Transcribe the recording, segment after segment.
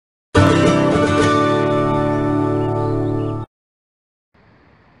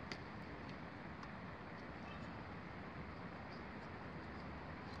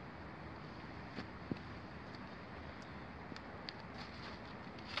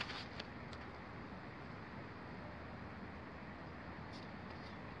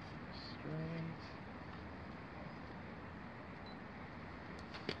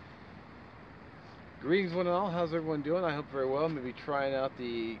Greetings one and all, how's everyone doing? I hope very well. I'm going to be trying out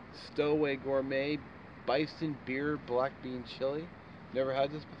the Stowaway Gourmet Bison Beer Black Bean Chili. Never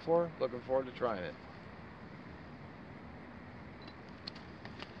had this before, looking forward to trying it.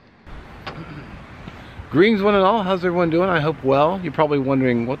 Greetings one and all, how's everyone doing? I hope well. You're probably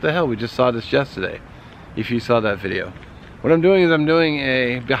wondering, what the hell, we just saw this yesterday, if you saw that video. What I'm doing is I'm doing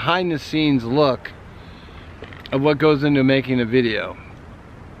a behind the scenes look of what goes into making a video.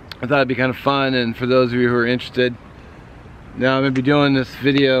 I thought it'd be kind of fun, and for those of you who are interested, now I'm going to be doing this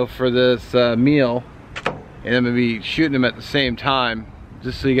video for this meal, and I'm going to be shooting them at the same time,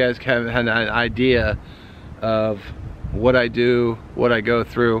 just so you guys kind of have an idea of what I do, what I go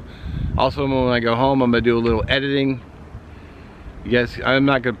through. Also, when I go home, I'm going to do a little editing. You guys, I'm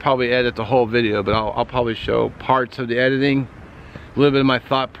not going to probably edit the whole video, but I'll probably show parts of the editing, a little bit of my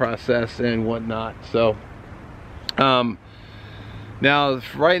thought process and whatnot. So, now,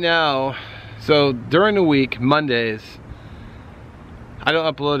 right now, so during the week, Mondays, I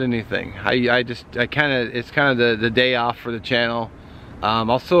don't upload anything. It's kind of the day off for the channel.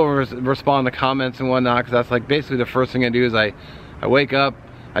 I'll still respond to comments and whatnot, because that's like basically the first thing I do is I wake up,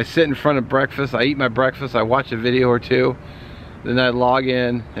 I sit in front of breakfast, I eat my breakfast, I watch a video or two, then I log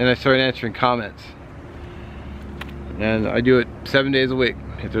in and I start answering comments. And I do it 7 days a week.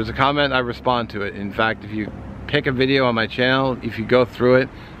 If there's a comment, I respond to it. In fact, if you pick a video on my channel, if you go through it,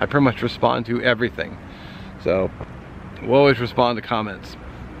 I pretty much respond to everything. So we'll always respond to comments.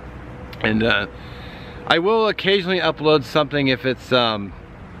 And I will occasionally upload something if it's like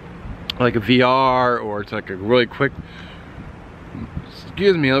a VR, or it's like a really quick, a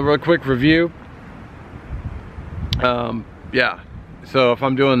really quick review. Yeah, so if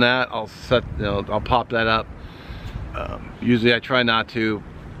I'm doing that, I'll pop that up. Usually I try not to,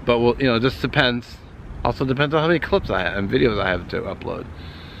 but we'll, just depends. Also depends on how many clips I have and videos I have to upload.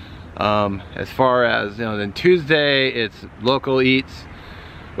 As far as, then Tuesday, it's local eats,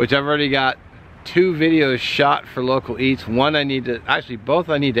 which I've already got 2 videos shot for local eats. One both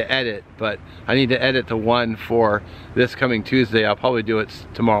I need to edit, but I need to edit the one for this coming Tuesday. I'll probably do it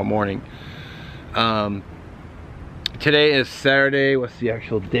tomorrow morning. Today is Saturday. What's the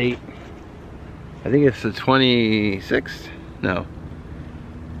actual date? I think it's the 26th? No.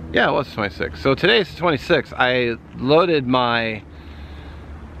 Yeah, it was 26th. So today's the 26th. I loaded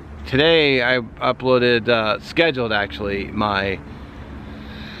today I uploaded, scheduled actually, my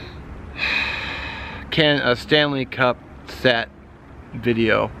Stanley Cup set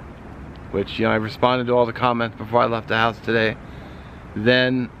video, which, I responded to all the comments before I left the house today.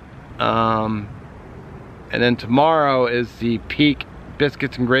 Then, and then tomorrow is the peak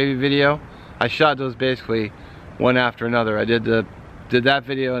biscuits and gravy video. I shot those basically one after another. I did that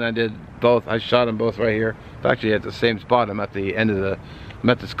video and I did both. I shot them both right here. It's actually at the same spot. I'm at the end of I'm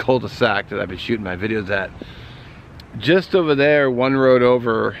at this cul-de-sac that I've been shooting my videos at. Just over there, one road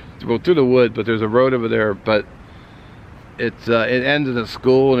over, well, through the wood, but there's a road over there, but it ends in a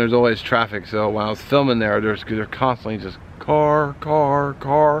school and there's always traffic. So when I was filming there, they're constantly just car.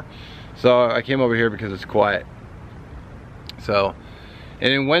 So I came over here because it's quiet. So,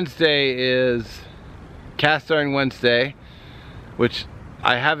 and then Wednesday is Cast Iron Wednesday, which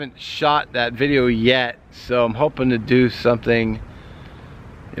I haven't shot that video yet, so I'm hoping to do something.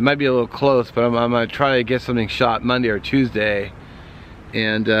 It might be a little close, but I'm going to try to get something shot Monday or Tuesday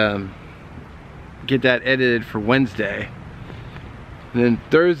and get that edited for Wednesday. And then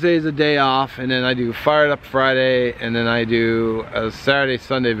Thursday's a day off, and then I do Fired Up Friday, and then I do a Saturday,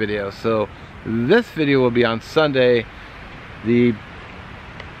 Sunday video. So this video will be on Sunday.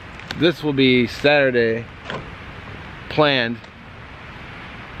 This will be Saturday planned.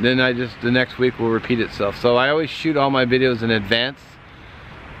 Then the next week will repeat itself. So I always shoot all my videos in advance.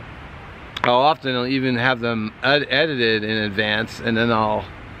 I'll often even have them edited in advance, and then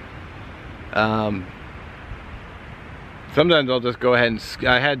sometimes I'll just go ahead and,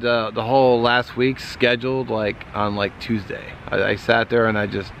 I had the whole last week scheduled on Tuesday. I sat there and I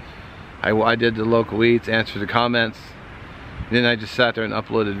did the local eats, answered the comments, and then I just sat there and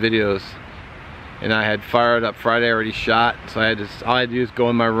uploaded videos. And I had Fired Up Friday already shot, so all I had to do is go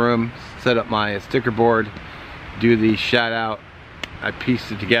in my room, set up my sticker board, do the shout out. I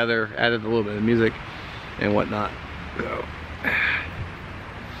pieced it together, added a little bit of music and whatnot. So,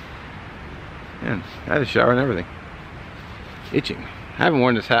 man, I had a shower and everything. Itching. I haven't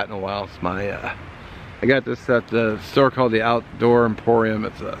worn this hat in a while. It's my, I got this at the store called the Outdoor Emporium.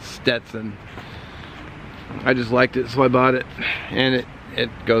 It's a Stetson. I just liked it, so I bought it. And it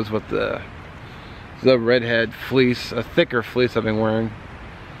goes with the redhead fleece, a thicker fleece I've been wearing.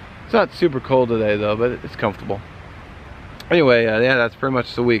 It's not super cold today though, but it's comfortable. Anyway, yeah, that's pretty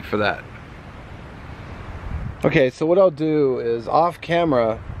much the week for that. Okay, so what I'll do is off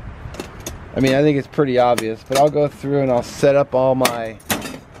camera, I mean, I think it's pretty obvious, but I'll go through and I'll set up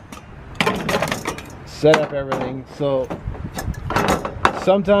everything. So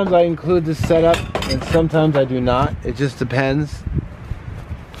sometimes I include the setup and sometimes I do not. It just depends.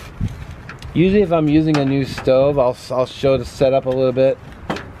 Usually if I'm using a new stove, I'll show the setup a little bit.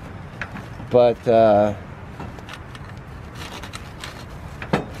 But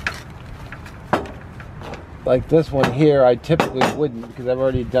like this one here, I typically wouldn't because I've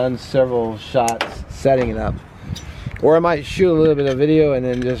already done several shots setting it up. Or I might shoot a little bit of video and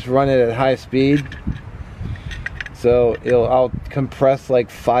then just run it at high speed. So I'll compress like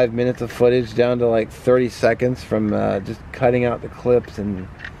 5 minutes of footage down to like 30 seconds from just cutting out the clips and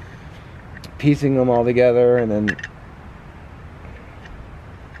piecing them all together and then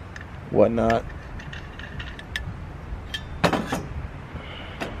whatnot.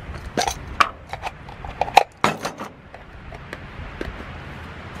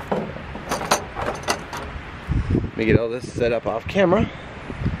 Let me get all this set up off camera.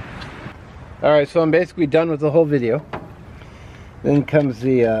 Alright, so I'm basically done with the whole video. Then comes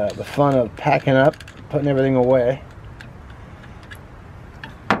the fun of packing up, putting everything away.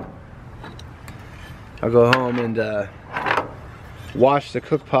 I'll go home and wash the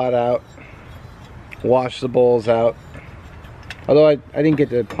cook pot out, wash the bowls out. Although I didn't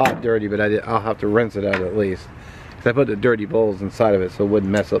get the pot dirty, but I'll have to rinse it out at least. Because I put the dirty bowls inside of it so it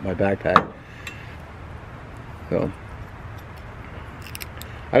wouldn't mess up my backpack. So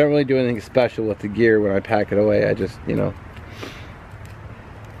I don't really do anything special with the gear when I pack it away. I just, you know,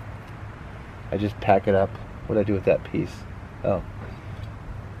 I just pack it up. What do I do with that piece? Oh.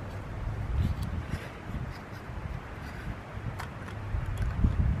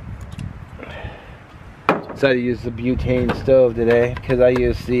 Decided to use the butane stove today because I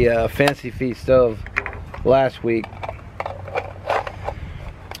used the Fancy Feast stove last week.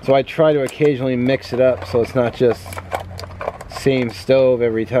 So I try to occasionally mix it up so it's not just same stove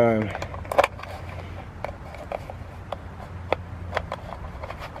every time.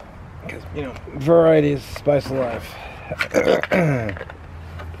 Because, you know, variety is the spice of life.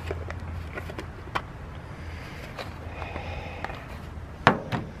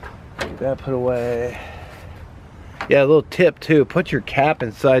 Get that put away. Yeah, a little tip too, put your cap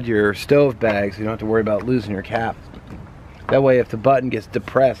inside your stove bag so you don't have to worry about losing your cap. That way if the button gets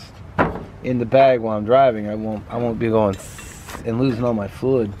depressed in the bag while I'm driving, I won't be going and losing all my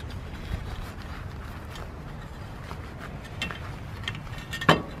fluid.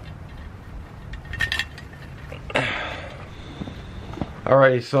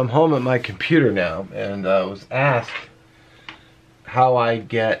 Alrighty, so I'm home at my computer now and was asked how I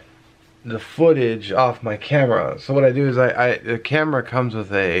get the footage off my camera. So what I do is the camera comes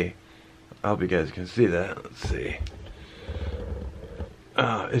with I hope you guys can see that. Let's see.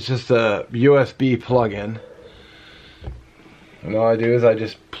 It's just a USB plug-in. And all I do is I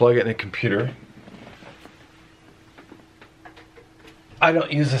just plug it in a computer. I don't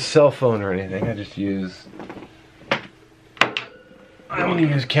use a cell phone or anything. I just use. I only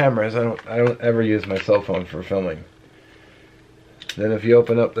use cameras. I don't ever use my cell phone for filming. Then if you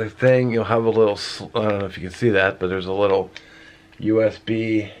open up the thing, you'll have a little. I don't know if you can see that, but there's a little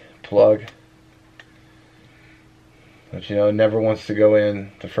USB plug that, you know, never wants to go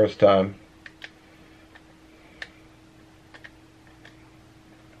in the first time.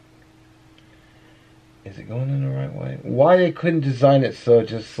 Is it going in the right way? Why they couldn't design it so it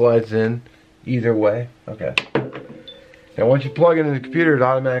just slides in either way? Okay. Now once you plug it in the computer, it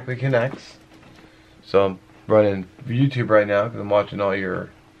automatically connects. So I'm running YouTube right now because I'm watching all your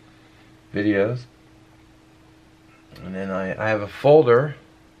videos. And then I have a folder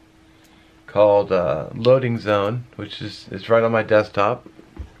called Loading Zone, which is right on my desktop.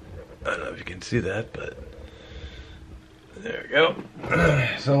 I don't know if you can see that, but there we go.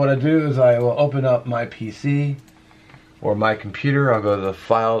 So what I do is I will open up my PC or my computer. I'll go to the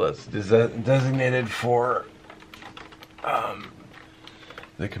file that's designated for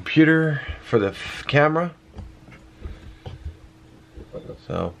the computer for the camera.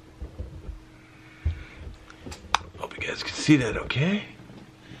 So hope you guys can see that okay.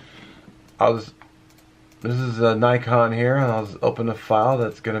 This is a Nikon here, and I'll just open a file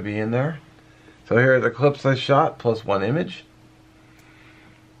that's going to be in there. So here are the clips I shot plus one image.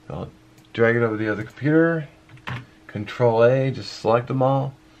 So I'll drag it over to the other computer. Control A, just select them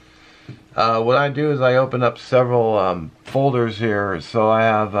all. What I do is I open up several folders here. So I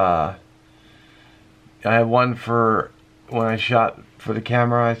have one for when I shot for the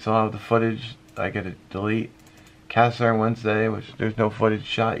camera. I still have the footage. I get to delete. Cast Iron Wednesday, which there's no footage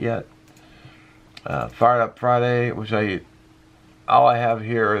shot yet. Fired Up Friday, which all I have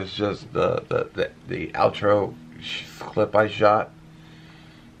here is just the outro clip I shot.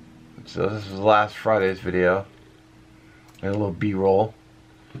 So this was last Friday's video, and a little B-roll.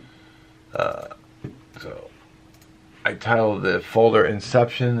 So I titled the folder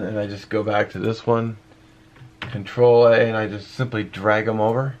Inception, and I just go back to this one, Control A, and I just simply drag them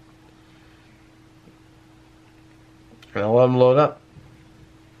over, and I'll let them load up.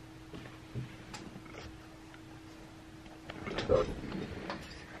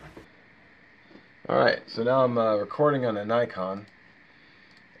 Alright, so now I'm recording on a Nikon,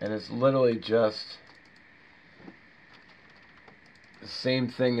 and it's literally just the same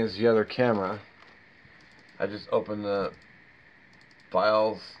thing as the other camera. I just open the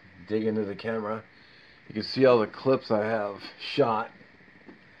files, dig into the camera. You can see all the clips I have shot.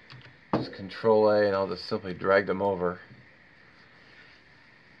 Just Control A, and I'll just simply drag them over,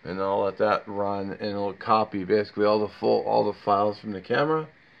 and I'll let that run, and it'll copy basically all the files from the camera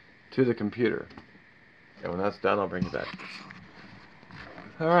to the computer. And when that's done, I'll bring it back.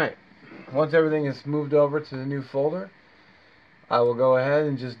 Alright, once everything is moved over to the new folder, I will go ahead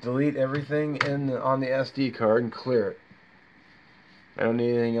and just delete everything on the SD card and clear it. I don't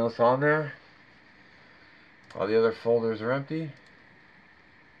need anything else on there. All the other folders are empty.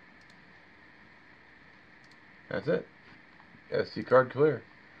 That's it. SD card clear.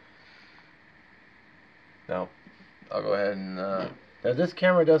 Now, I'll go ahead and... now this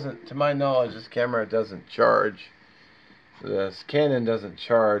camera doesn't, to my knowledge, this camera doesn't charge. This Canon doesn't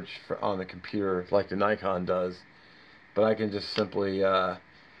charge on the computer like the Nikon does. But I can just simply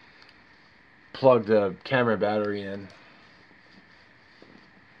plug the camera battery in,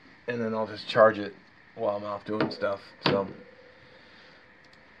 and then I'll just charge it while I'm off doing stuff. So,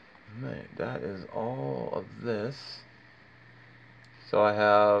 right, that is all of this. So I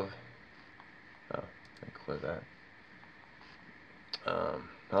have, oh, let me clear that.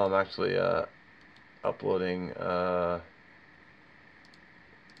 I'm actually uploading.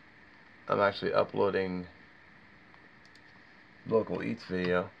 I'm actually uploading local eats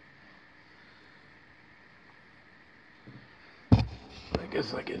video. I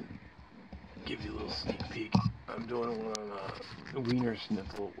guess I can give you a little sneak peek. I'm doing one on wiener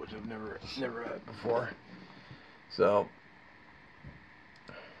schnitzel, which I've never had before. So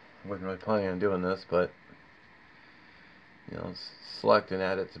wasn't really planning on doing this, but you know, select and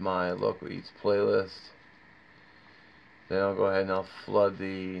add it to my local eats playlist. Then I'll go ahead and I'll flood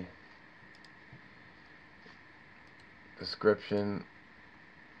the description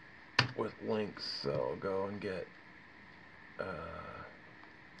with links. So I'll go and get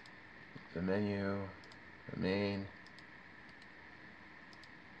the menu, the main,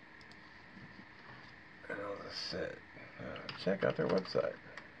 and I'll just set check out their website.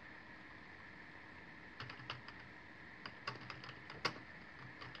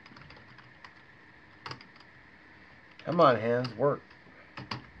 Come on, hands, work.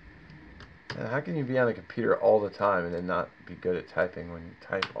 How can you be on a computer all the time and then not be good at typing when you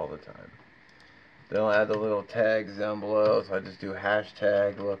type all the time? Then I'll add the little tags down below, so I just do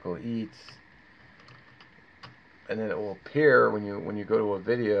hashtag local eats, and then it will appear when you go to a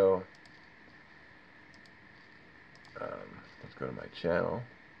video. Let's go to my channel.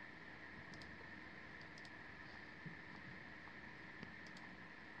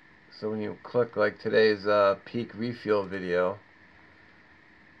 So when you click like today's peak refuel video,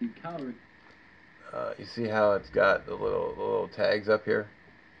 you see how it's got the little tags up here?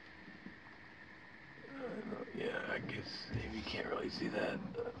 Yeah, I guess maybe you can't really see that.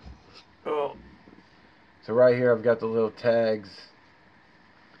 Oh, so right here I've got the little tags,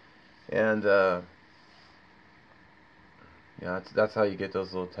 and yeah, that's how you get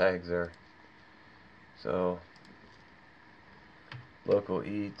those little tags there. So local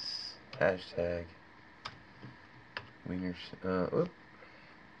eats, hashtag wiener. Oop.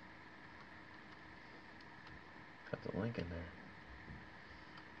 Got the link in there.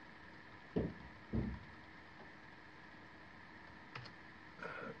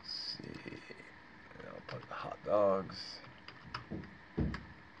 Let's see. I'll put the hot dogs.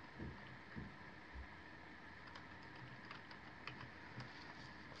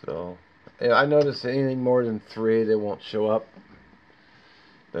 So, yeah, I noticed anything more than 3, they won't show up.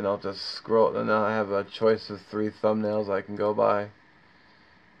 Then I'll just scroll. Then I have a choice of 3 thumbnails I can go by.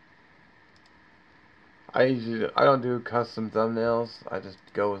 I don't do custom thumbnails. I just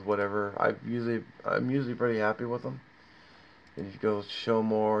go with whatever. I'm usually pretty happy with them. And if you go show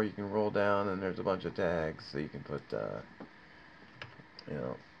more, you can roll down, and there's a bunch of tags, so you can put, you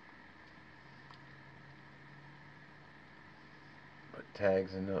know, put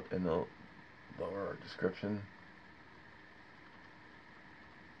tags in the lower description.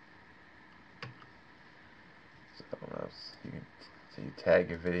 So what else? You can so you tag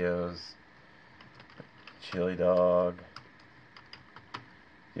your videos. Chili dog.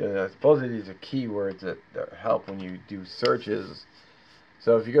 Yeah, supposedly these are keywords that help when you do searches.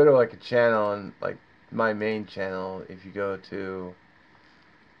 So if you go to like a channel, and like my main channel, if you go to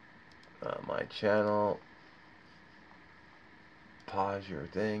my channel, pause your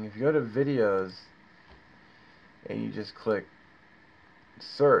thing. If you go to videos and you just click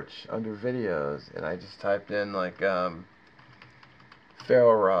search under videos, and I just typed in like ferro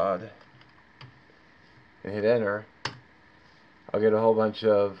rod and hit enter, I'll get a whole bunch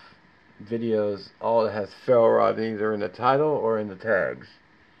of videos, all that has ferro rod either in the title or in the tags.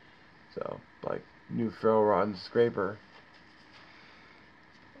 So like new ferro rod and scraper,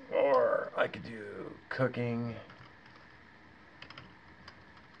 or I could do cooking,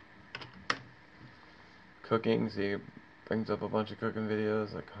 see it brings up a bunch of cooking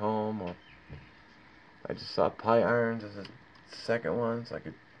videos like home, or I just saw pie irons as a second one, so I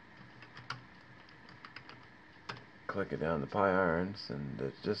could click it down to pie irons, and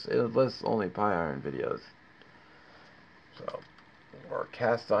it lists only pie iron videos. So, or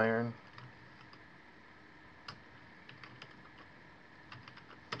cast iron.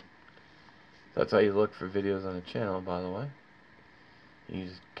 That's how you look for videos on the channel, by the way. You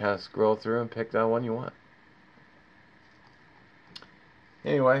just kind of scroll through and pick that one you want.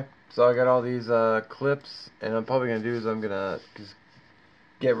 Anyway, so I got all these clips, and I'm probably going to do is I'm going to just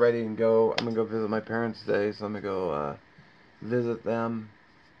get ready and go. I'm going to go visit my parents today, so I'm going to go visit them,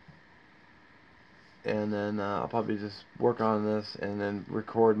 and then I'll probably just work on this and then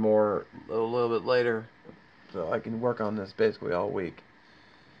record more a little bit later, so I can work on this basically all week.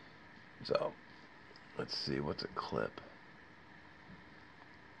 So let's see, what's a clip?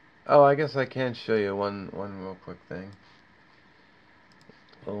 Oh, I guess I can show you one real quick thing.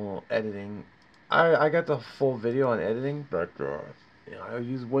 A little editing. I got the full video on editing, but you know, I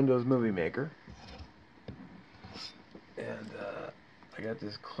use Windows Movie Maker, and I got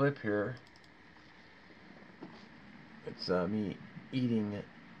this clip here. It's me eating it.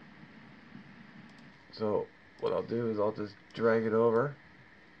 So what I'll do is I'll just drag it over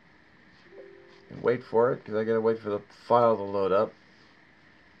and wait for it, because I gotta wait for the file to load up.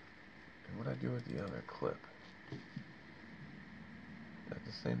 And what I do with the other clip? Is that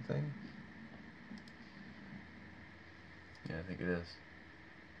the same thing? Yeah, I think it is.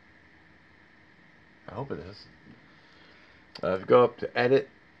 I hope it is. If you go up to edit,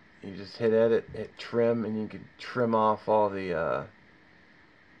 you just hit edit, hit trim, and you can trim off all the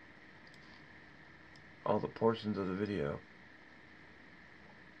portions of the video.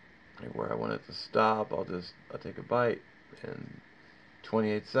 Like where I want it to stop, I'll take a bite, and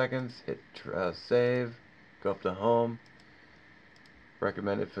 28 seconds, hit save, go up to home,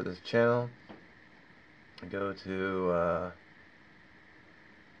 recommended for this channel, go to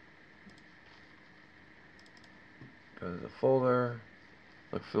the folder,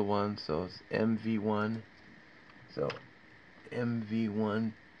 look for the one, so it's MV1, so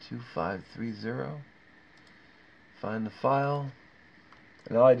MV12530, find the file,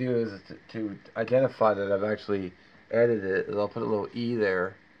 and all I do is to identify that I've actually edited it, is I'll put a little E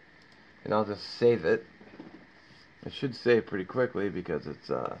there, and I'll just save it. It should save pretty quickly because it's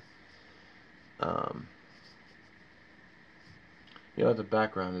you know, the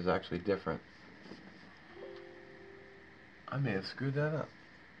background is actually different. I may have screwed that up.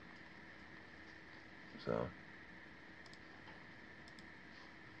 So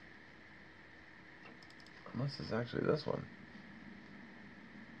unless it's actually this one.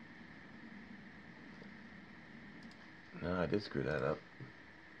 No, I did screw that up.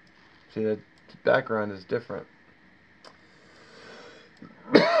 See, the background is different.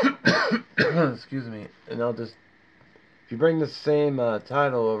 Excuse me. And I'll just, if you bring the same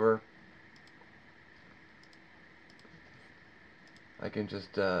title over, I can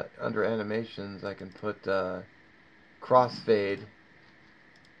just, under animations, I can put crossfade.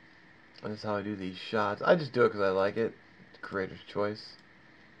 And that's how I do these shots. I just do it because I like it. It's creator's choice.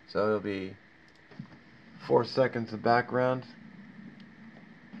 So it'll be 4 seconds of background,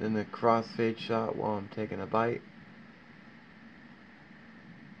 then the crossfade shot while I'm taking a bite.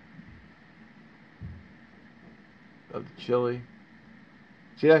 Of the chili.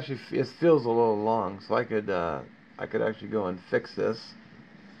 See, it feels a little long, so I could actually go and fix this,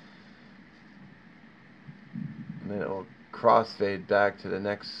 and then it will crossfade back to the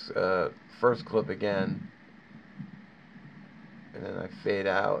next first clip again, and then I fade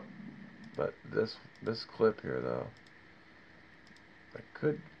out. But this clip here, though, I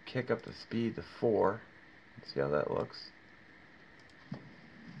could kick up the speed to 4. Let's see how that looks.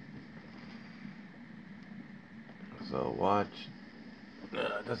 So watch.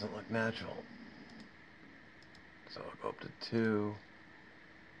 It doesn't look natural. So I'll go up to 2.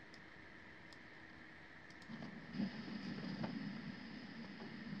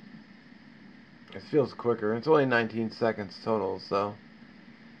 It feels quicker. It's only 19 seconds total, so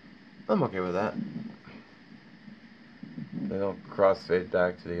I'm okay with that. They don't crossfade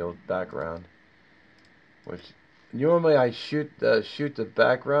back to the old background, which normally I shoot the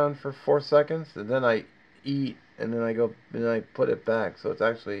background for 4 seconds, and then I eat, and then I put it back, so it's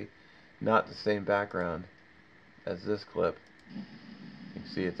actually not the same background as this clip. You can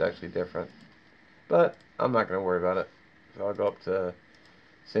see it's actually different, but I'm not going to worry about it. So I'll go up to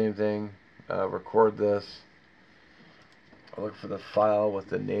same thing, record this. I'll look for the file with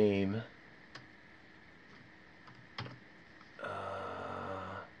the name.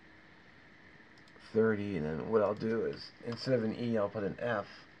 30, and then what I'll do is, instead of an E, I'll put an F,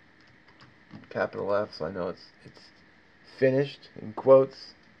 capital F, so I know it's finished, in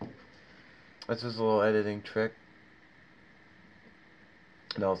quotes. That's just a little editing trick,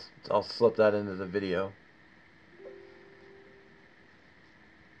 and I'll slip that into the video.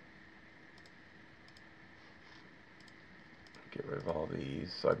 Get rid of all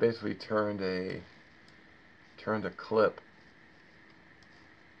these. So I basically turned a clip.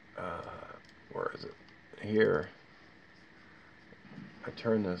 Where is it? Here. I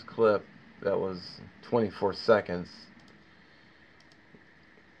turned this clip that was 24 seconds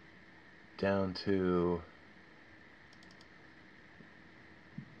down to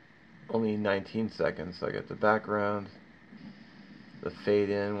only 19 seconds. So I get the background, the fade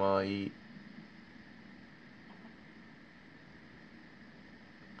in while I eat.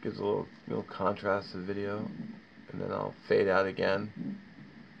 Gives a little contrast to the video, and then I'll fade out again.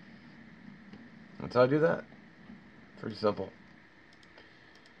 That's how I do that. Pretty simple.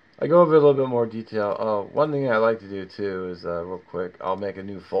 I go over a little bit more detail. Oh, one thing I like to do too is, real quick, I'll make a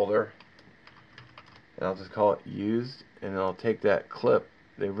new folder, and I'll just call it used, and I'll take that clip,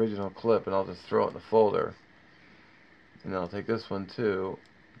 the original clip, and I'll just throw it in the folder. And I'll take this one too,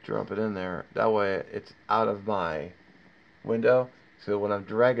 drop it in there. That way it's out of my window. So when I'm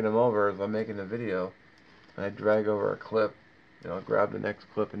dragging them over, if I'm making a video, and I drag over a clip, I'll grab the next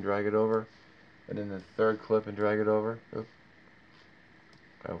clip and drag it over, and then the third clip and drag it over. Oops,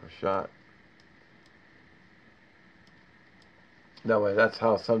 I overshot. That way, that's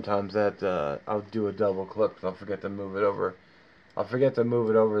how sometimes I'll do a double clip, because I'll forget to move it over. I'll forget to move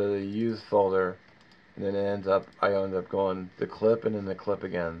it over to the used folder, and then I end up going the clip and then the clip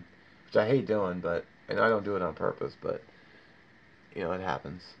again, which I hate doing, and I don't do it on purpose, but it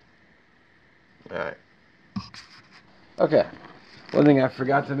happens. Alright. Okay. One thing I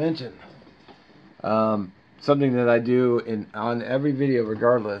forgot to mention. Something that I do on every video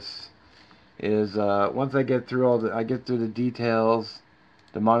regardless is once I get through the details,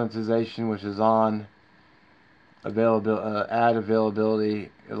 the monetization, which is on, ad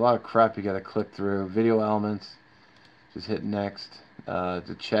availability, a lot of crap you gotta click through, video elements, just hit next,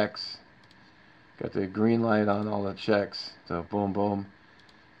 the checks, got the green light on all the checks, so boom boom,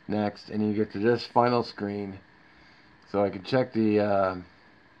 next, and you get to this final screen, so I can check the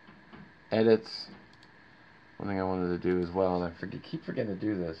edits. One thing I wanted to do as well, and I keep forgetting to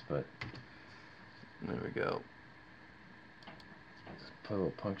do this, but there we go. Just put a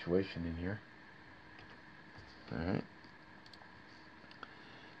little punctuation in here. Alright.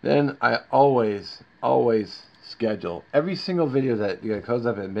 Then I always schedule. Every single video that goes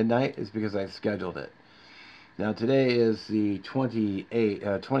up at midnight is because I scheduled it. Now today is the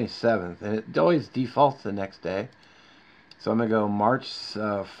 27th, and it always defaults the next day. So I'm going to go March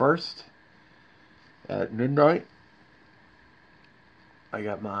 1st. At midnight. I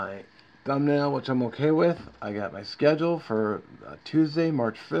got my thumbnail, which I'm okay with. I got my schedule for Tuesday,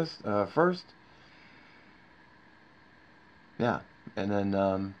 March 1st. Yeah, and then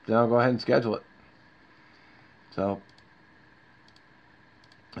I'll go ahead and schedule it. So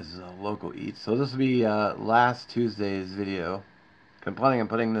this is a local eat. So this will be last Tuesday's video. I'm planning on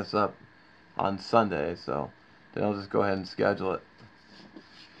putting this up on Sunday, so then I'll just go ahead and schedule it.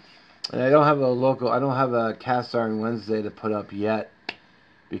 And I don't have a cast iron Wednesday to put up yet,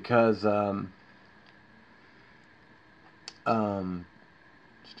 because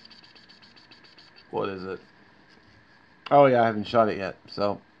what is it? Oh yeah, I haven't shot it yet.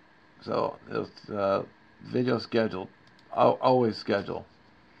 So it's video scheduled. I'll always schedule.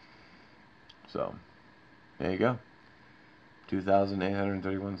 So there you go.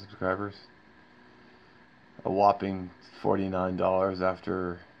 2,831 subscribers. A whopping $49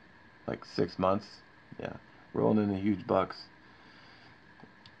 after like 6 months. Yeah, rolling in the huge bucks.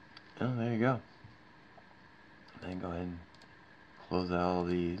 Oh, there you go. Then go ahead and close out all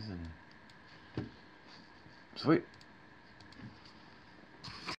these and sweet.